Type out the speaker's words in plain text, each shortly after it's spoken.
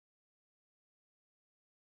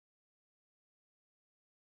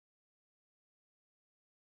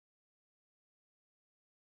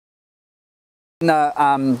In the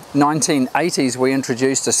 1980s we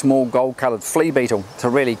introduced a small gold-coloured flea beetle. It's a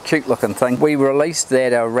really cute looking thing. We released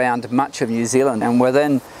that around much of New Zealand, and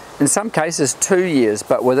within, in some cases 2 years,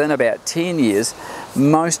 but within about 10 years,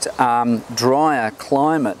 most drier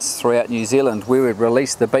climates throughout New Zealand where we'd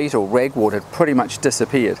released the beetle, Ragwort, had pretty much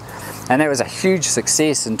disappeared. And that was a huge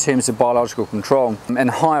success in terms of biological control. In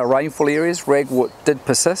higher rainfall areas, Ragwort did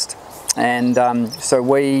persist, and so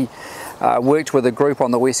we worked with a group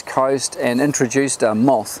on the west coast and introduced a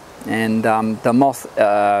moth, and the moth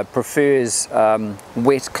prefers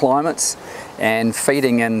wet climates and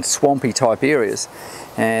feeding in swampy type areas,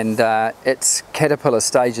 and its caterpillar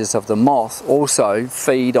stages of the moth also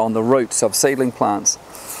feed on the roots of seedling plants.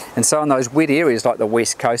 And so in those wet areas like the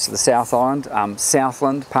west coast of the South Island,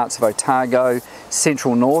 Southland, parts of Otago,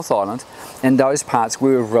 central North Island, in those parts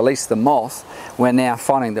where we've released the moth, we're now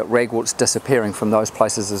finding that ragwort's disappearing from those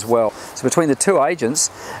places as well. So between the two agents,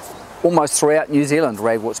 almost throughout New Zealand,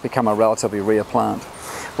 ragwort's become a relatively rare plant.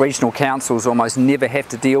 Regional councils almost never have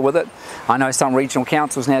to deal with it. I know some regional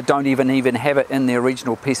councils now don't even have it in their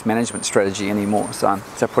regional pest management strategy anymore, so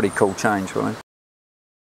it's a pretty cool change, really.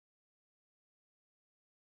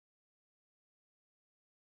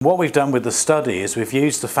 What we've done with the study is we've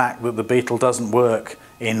used the fact that the beetle doesn't work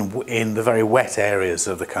in the very wet areas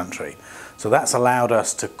of the country. So that's allowed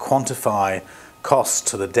us to quantify costs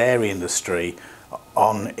to the dairy industry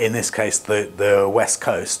on, in this case, the west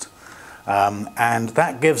coast. And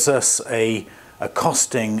that gives us a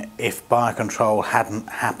costing if biocontrol hadn't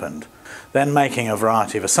happened. Then, making a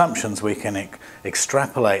variety of assumptions, we can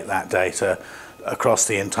extrapolate that data across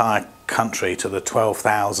the entire country to the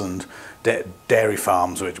 12,000 dairy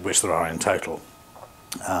farms which there are in total.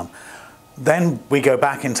 Then we go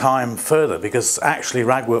back in time further, because actually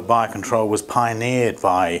Ragwort biocontrol was pioneered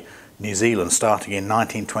by New Zealand starting in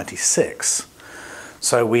 1926.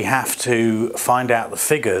 So we have to find out the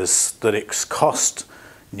figures that it's cost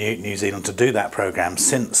New Zealand to do that program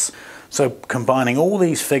since. So combining all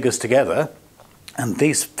these figures together, and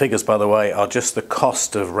these figures, by the way, are just the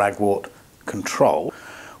cost of Ragwort control,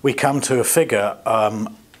 we come to a figure,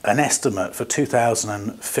 an estimate for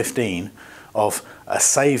 2015 of a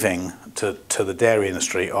saving to the dairy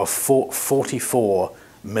industry of $44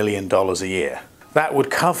 million a year. That would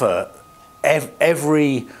cover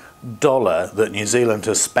every dollar that New Zealand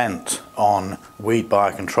has spent on weed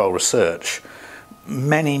biocontrol research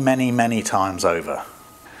many times over.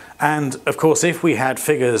 And of course, if we had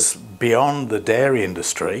figures beyond the dairy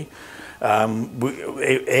industry,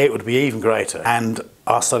 it would be even greater. And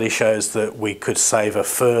our study shows that we could save a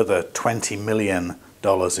further $20 million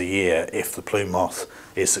a year if the plume moth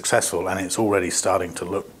is successful, and it's already starting to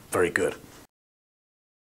look very good.